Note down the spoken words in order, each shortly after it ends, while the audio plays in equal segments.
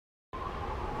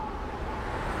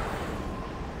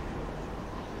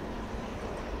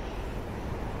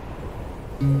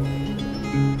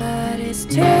But it's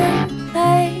too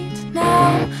late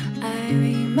now. I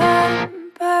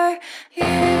remember you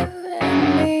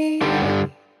and me,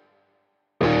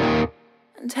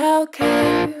 and how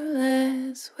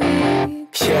careless we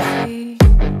could be.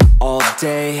 All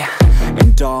day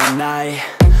and all night,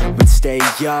 we'd stay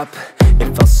up,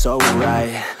 it felt so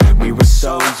right. We were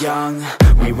so young,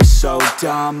 we were so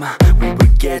dumb. We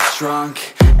would get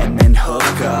drunk and then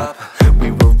hook up.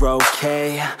 We were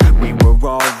okay, we were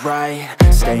alright,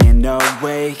 staying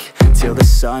awake till the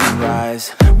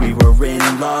sunrise. We were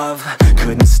in love,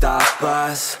 couldn't stop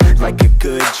us, like a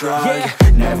good drug,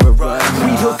 never enough.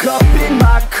 We'd hook up in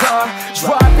my car,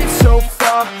 driving so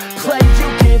far, play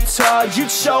your guitar,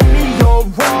 you'd show me your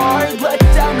art, let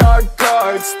down our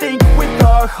guards, think with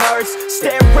our hearts,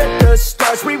 stare at the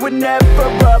stars. We were never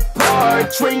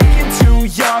apart, drinking too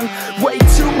young, way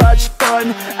too much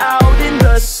fun, out in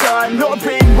the sun, or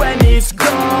rain when it's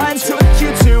gone. Took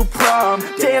you to prom,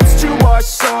 dance to our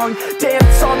song,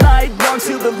 dance all night long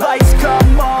till the lights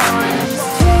come on.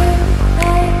 It's too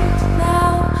late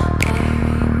now. I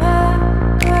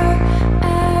remember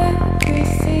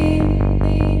everything,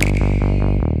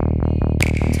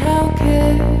 and how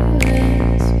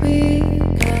careless we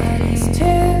got. It's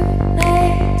too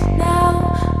late now.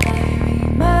 I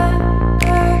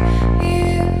remember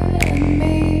you and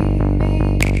me,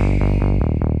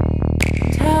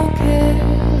 and how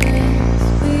careless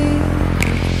we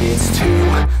got. It's too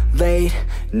late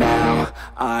now,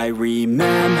 I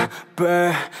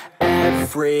remember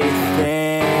everything,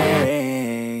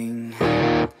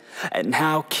 and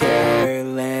how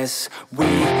careless we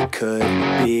could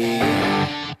be,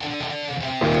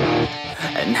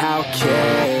 and how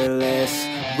careless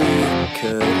we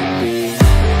could be,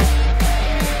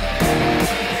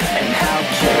 and how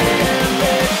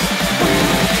careless we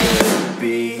could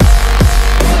be.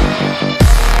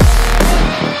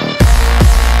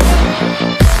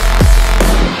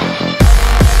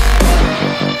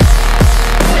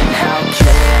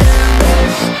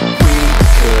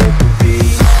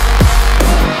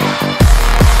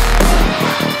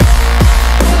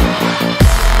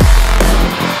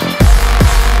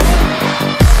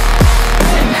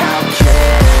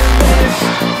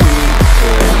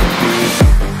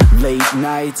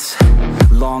 Nights,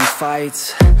 long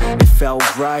fights, it felt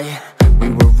right, we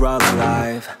were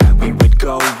alive. We would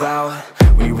go out,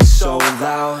 we were so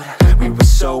loud, we were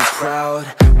so proud,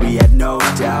 we had no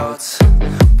doubts.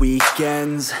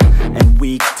 Weekends and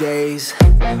weekdays,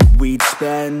 we'd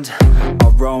spend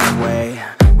our own way.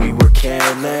 We were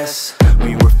careless,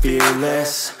 we were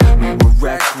fearless, we were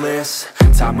reckless,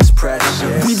 time was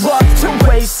precious. We loved to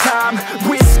waste time,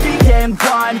 whiskey and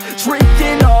wine,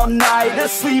 drinking all night,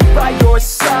 asleep by your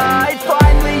side.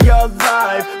 Finally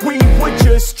alive, we would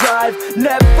just drive,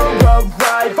 never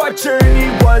arrive. Our journey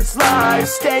was live,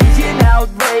 staying out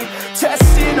late,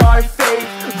 testing our fate,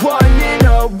 running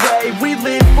away. We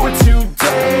live for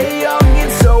today, young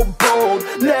and so bold,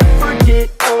 never get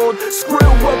old.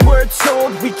 Screw what we're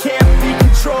told, we can't be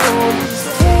controlled.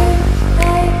 It's too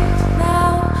late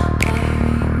now. I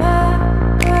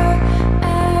remember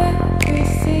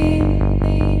everything,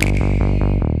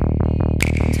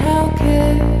 and how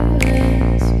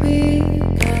careless we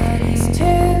got. It's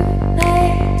too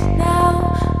late now.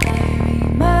 I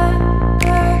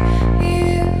remember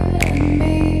you and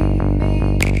me,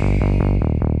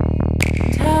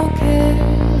 and how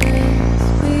careless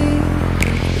we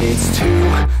got. It's too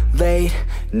late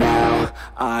now,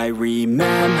 I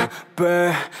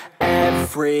remember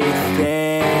everything,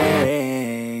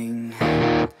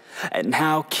 and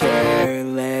how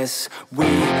careless we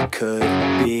could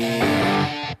be,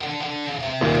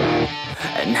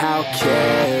 and how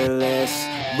careless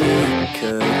we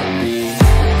could be,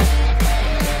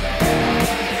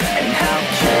 and how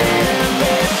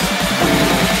careless we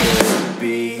could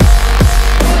be.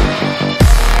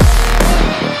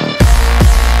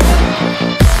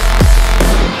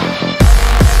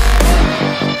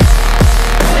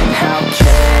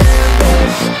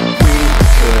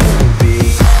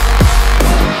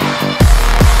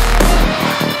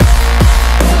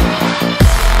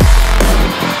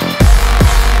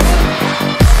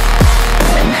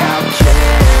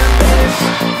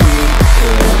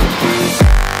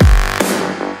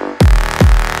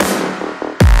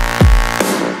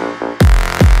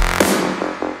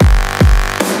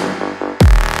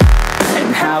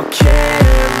 How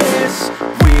careless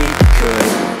we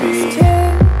could be. It's too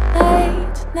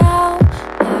late now.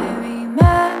 I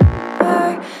remember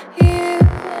you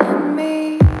and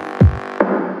me,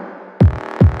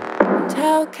 and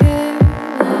how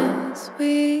careless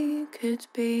we could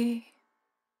be.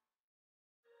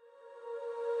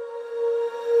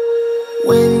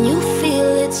 When you feel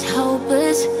it's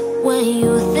hopeless, when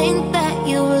you think that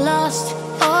you lost,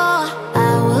 oh,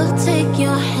 I will take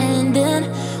your hand and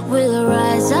we'll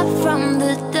rise up from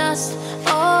the dust.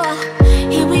 Oh,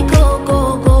 here we go,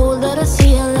 go, go, let us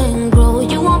heal and grow.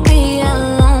 You won't be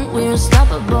alone, we're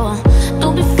unstoppable.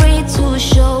 Don't be afraid to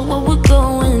show what we're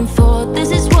going for.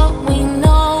 This is what we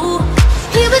know.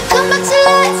 Here we come back to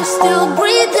life, we're still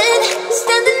breathing.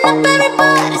 Standing up,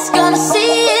 everybody's gonna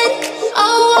see it.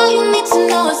 Oh, all you need to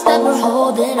know is that we're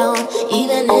holding on.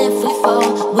 Even if we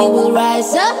fall, we will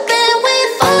rise up and we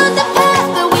follow the path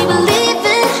that we believe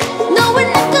in. No,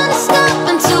 we're not gonna stop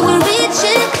until we reach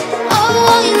it. Oh,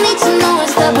 all you need to know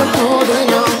is that we're holding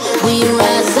on. We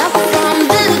rise up from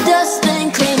the dust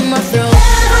and claim our throne.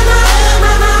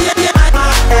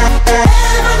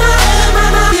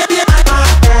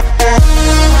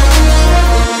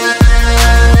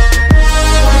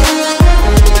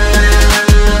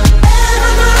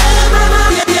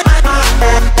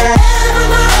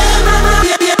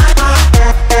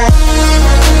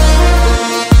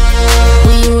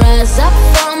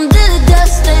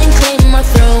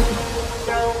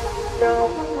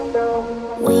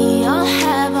 We all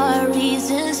have our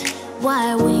reasons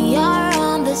why we are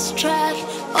on this track.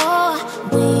 Oh,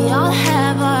 we all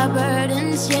have our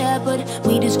burdens, yeah, but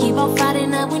we just keep on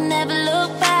fighting and we never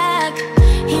look back.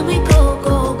 Here we go,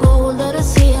 go, go, let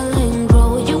us heal and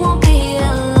grow. You won't be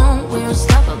alone, we're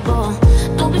unstoppable.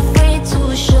 Don't be afraid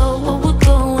to show what we're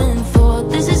going for.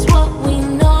 This is what we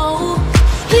know.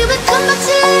 Here we come back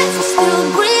to life, we're still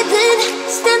breathing.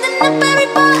 Standing up,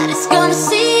 everybody's gonna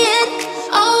see it.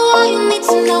 Oh, all you need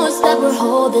to know is that we're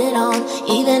holding on.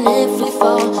 Even if we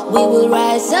fall, we will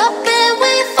rise up and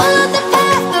we follow the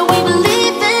path that we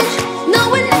believe in. No,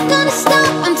 we're not gonna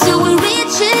stop until we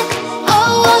reach it.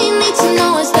 Oh, all you need to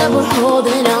know is that we're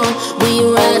holding on. We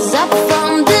rise up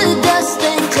from the dust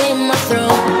and claim our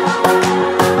throne.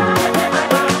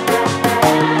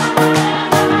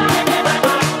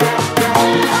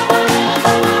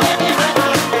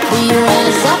 We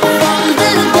rise up from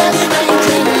the dust and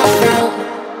claim our throne.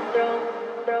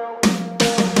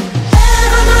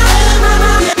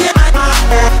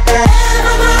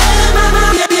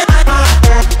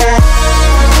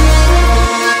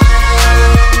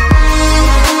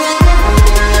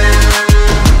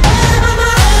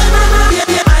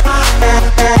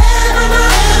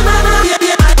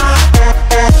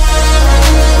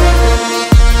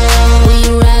 We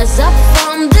rise up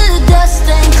from the dust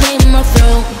and claim our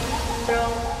throne.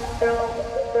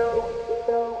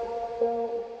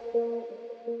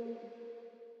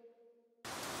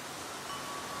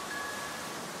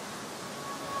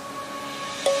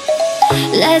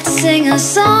 Let's sing a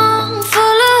song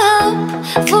full of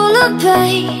hope, full of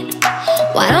pain.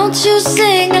 Why don't you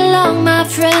sing along, my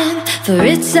friend? For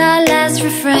it's our last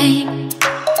refrain.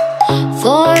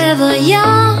 Forever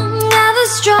young, ever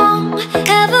strong,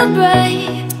 ever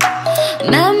brave.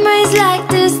 Memories